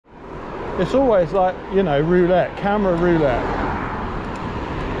It's always like, you know, roulette, camera roulette.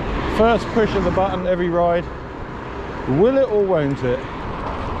 First push of the button every ride. Will it or won't it?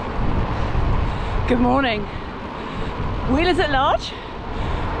 Good morning. Wheelers at large.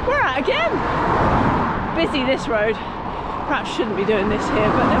 We're out again. Busy this road. Perhaps shouldn't be doing this here,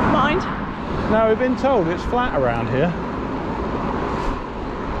 but never mind. Now, we've been told it's flat around here.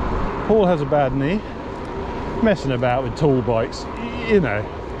 Paul has a bad knee. Messing about with tall bikes, you know,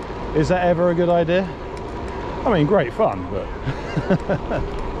 is that ever a good idea? I mean, great fun, but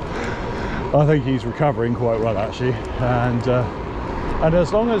I think he's recovering quite well actually, and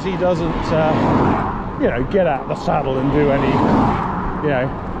as long as he doesn't you know, get out the saddle and do any, you know,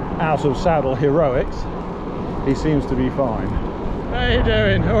 out of saddle heroics, he seems to be fine. How you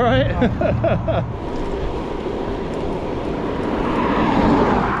doing? All right?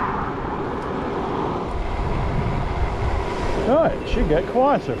 Right, it should get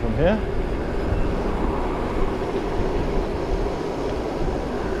quieter from here.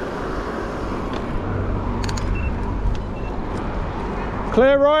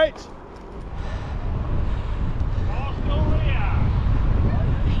 Clear right.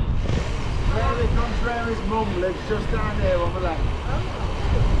 Where the contrary's mum lives, just down there on the left.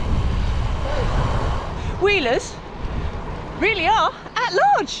 Wheelers really are at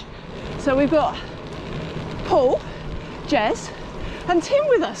large. So we've got Paul, Gez and Tim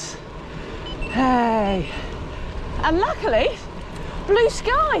with us. Hey, and luckily blue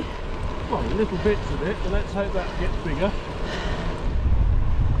sky. Well, little bits of it, but let's hope that gets bigger.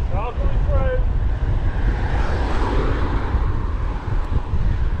 Car coming through.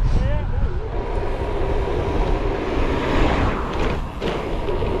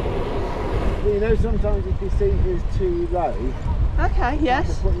 You know, sometimes if your seat is too low, Okay, yes.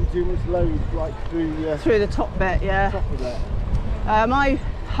 you're putting too much load like Through the top bit, yeah. top of it. I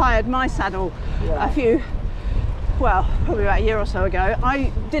hired my saddle a few, well, probably about a year or so ago.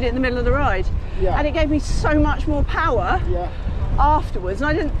 I did it in the middle of the ride, and it gave me so much more power afterwards, and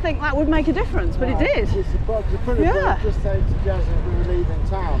I didn't think that would make a difference, but it did. It's pretty just say to Gez if we were leaving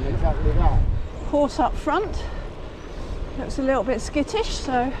town, exactly that. Horse up front, looks a little bit skittish,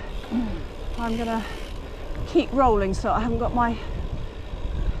 so I'm gonna keep rolling so I haven't got my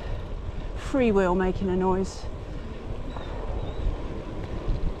freewheel making a noise.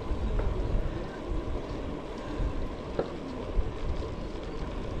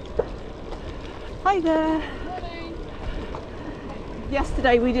 Hi there. Morning.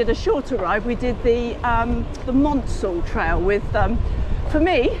 Yesterday we did a shorter ride. We did the Montsall Trail with, for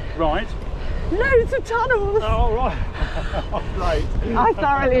me, Right. loads of tunnels. Oh, right. Oh, great. I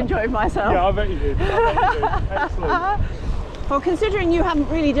thoroughly enjoyed myself. Yeah, I bet you did. I bet you did. Excellent. Well, considering you haven't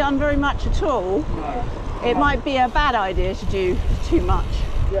really done very much at all, it might be a bad idea to do too much.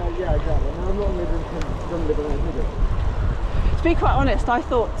 Yeah, exactly. And I'm not living in the middle. To be quite honest, I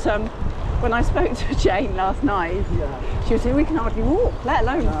thought when I spoke to Jane last night, she was saying we can hardly walk, let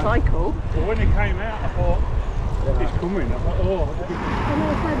alone cycle. Well, when it came out, I thought, it's coming. I thought, oh. And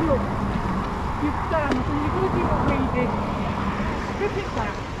I said, look, you've done, and you've got to do what we did. Strip it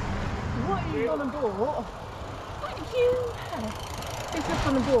back. What you've gone and bought, what you had. It's just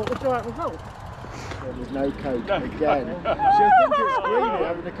gone and bought the giant Revolt. Well, there's no coke again. She'll think it's Greeny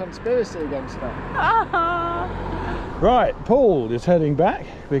having a conspiracy against her. Right, Paul is heading back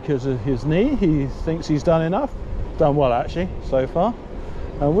because of his knee. He thinks he's done enough. Done well, actually, so far.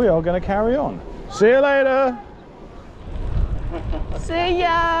 And we are going to carry on. See you later. See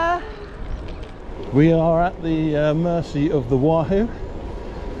ya. We are at the mercy of the Wahoo.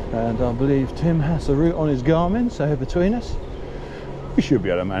 And I believe Tim has the route on his Garmin, so between us, we should be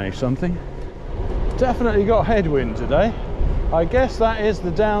able to manage something. Definitely got headwind today. I guess that is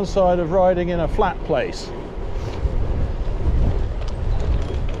the downside of riding in a flat place.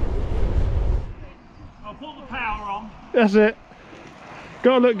 I'll put the power on. That's it.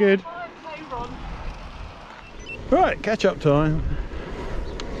 Gotta look good. Right, catch up time.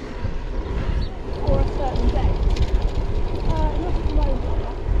 For a certain day. Not at the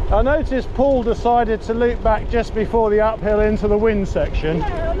moment. I noticed Paul decided to loop back just before the uphill into the wind section.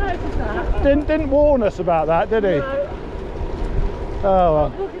 Yeah, I noticed that. Didn't warn us about that, did he? No. Oh I well.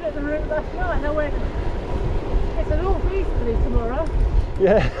 was looking at the route last night and I went, it's a northeasterly tomorrow.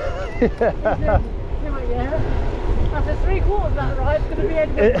 Yeah. He went, yeah. After 3/4 of that ride, it's going to be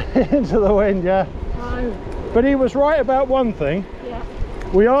headwind. Into the wind, yeah. No. But he was right about one thing. Yeah.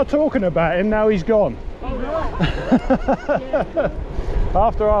 We are talking about him, now he's gone. Oh, right. Yeah.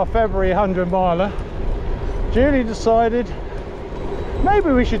 After our February 100 miler, Julie decided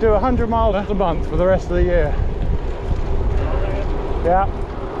maybe we should do 100 miles a month for the rest of the year. Yeah.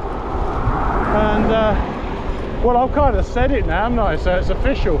 And well, I've kind of said it now, haven't I? So it's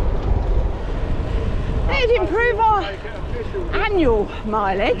official. It'd improve our annual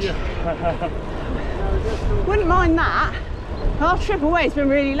mileage. Wouldn't mind that. Our trip away has been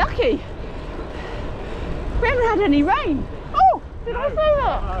really lucky. We haven't had any rain. Oh, did I say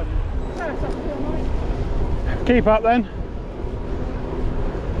that? Keep up then.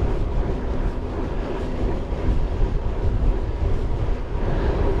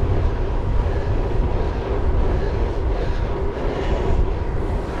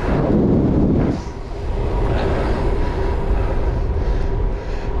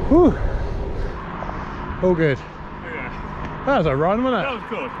 Whew. All good. Yeah. That was a run, wasn't That it? was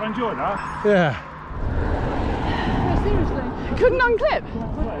good. I enjoyed that. Yeah. No, seriously. Couldn't unclip?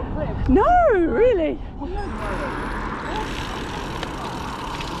 No, really?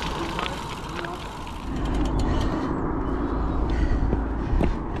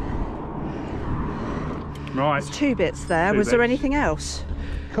 Right. There's 2 bits there. Two Was there bits. anything else?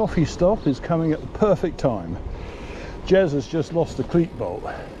 Coffee stop is coming at the perfect time. Gez has just lost the cleat bolt,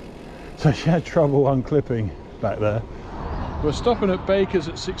 so she had trouble unclipping back there. We're stopping at Baker's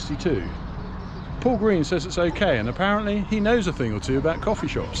at 62. Paul Green says it's okay, and apparently he knows a thing or two about coffee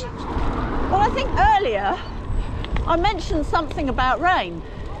shops. Well, I think earlier I mentioned something about rain.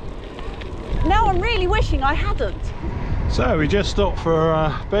 Now I'm really wishing I hadn't. So we just stopped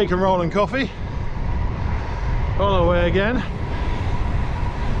for bacon roll and coffee. On our way again.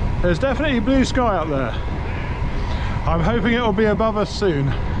 There's definitely blue sky up there. I'm hoping it will be above us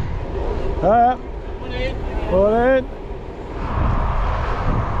soon. Morning.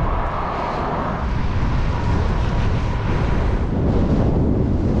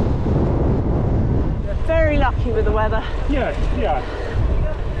 Very lucky with the weather. Yeah, yeah.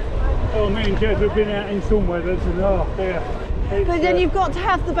 Oh, me and Jez have been out in some weathers and oh dear. But then you've got to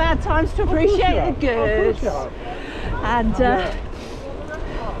have the bad times to appreciate the good. And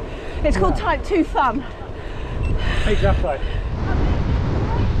it's called Type 2 fun. Exactly.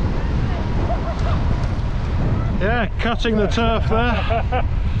 Yeah, cutting the turf there.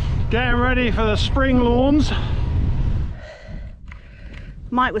 Getting ready for the spring lawns.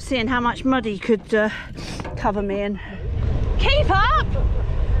 Mike was seeing how much mud he could cover me in. Keep up!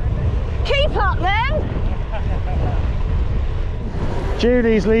 Keep up then!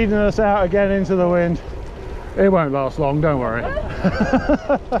 Julie's leading us out again into the wind. It won't last long, don't worry.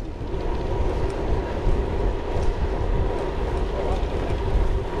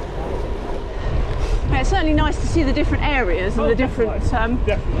 It's certainly nice to see the different areas and the different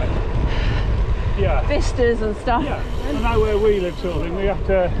Definitely. Yeah. vistas and stuff. Yeah. I know where we live sort of thing. We have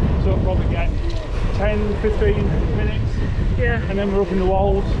to sort of probably get 10, 15 minutes. Yeah. And then we're up in the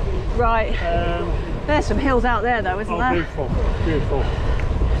Wolds. Right. There's some hills out there though, isn't there? Beautiful, beautiful.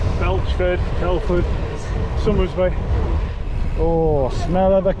 Belchford, Telford, Somersby. Oh,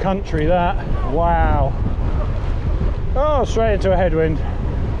 smell of the country that. Wow. Oh, straight into a headwind.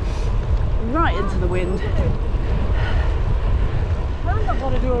 Right into the wind. I'm not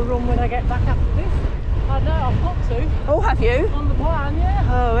going to do a run when I get back after this. I know, I've got to. Oh, have you? On the plan, yeah.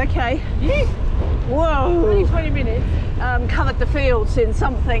 Oh, okay. Yeah. Whoa. Only 20 minutes. Covered the fields in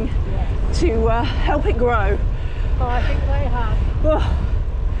something to help it grow. Oh, I think they have. Oh,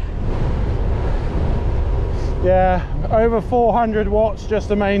 Yeah, over 400 watts just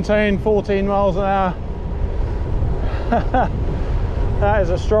to maintain 14 miles an hour. That is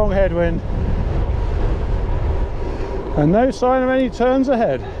a strong headwind. And no sign of any turns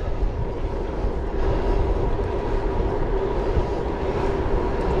ahead.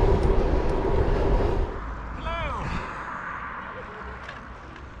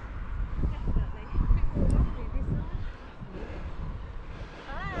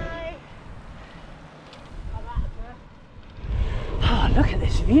 oh, look at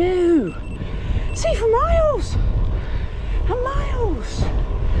this view. See for miles and miles.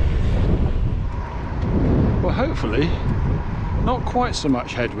 Well, hopefully not quite so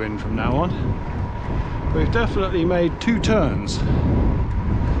much headwind from now on. We've definitely made 2 turns.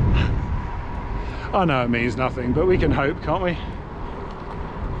 I know it means nothing, but we can hope, can't we?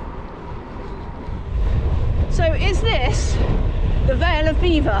 So is this the Vale of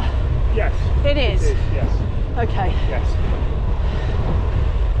Belvoir? Yes. It is. It is, yes. Okay. Yes.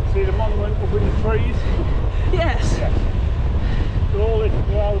 See the monument up in the trees? Yes. Yes. They're all in the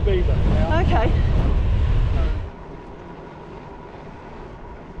Vale of Belvoir now. Okay.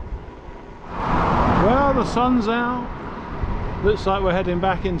 Well, the sun's out. Looks like we're heading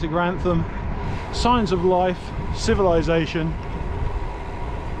back into Grantham. Signs of life, civilization.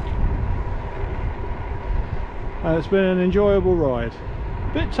 And it's been an enjoyable ride.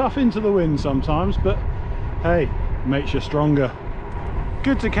 Bit tough into the wind sometimes, but hey, makes you stronger.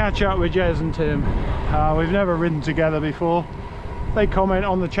 Good to catch up with Gez and Tim. We've never ridden together before. They comment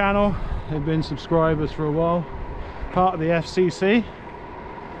on the channel, they've been subscribers for a while, part of the FCC,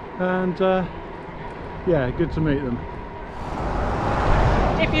 and yeah, good to meet them.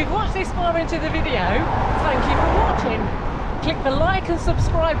 If you've watched this far into the video, thank you for watching. Click the like and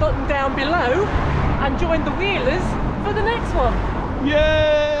subscribe button down below and join the wheelers for the next one. Yay!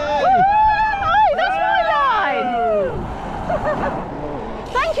 Hey, that's my line!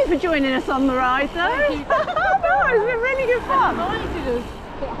 Thank you for joining us on the ride though. Thank you. No, it's been really good fun. It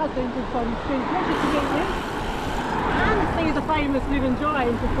has been good fun. It's been a pleasure to meet you and see the famous Live and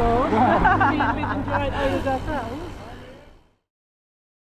Giant, of course. We Live and Giant owners ourselves.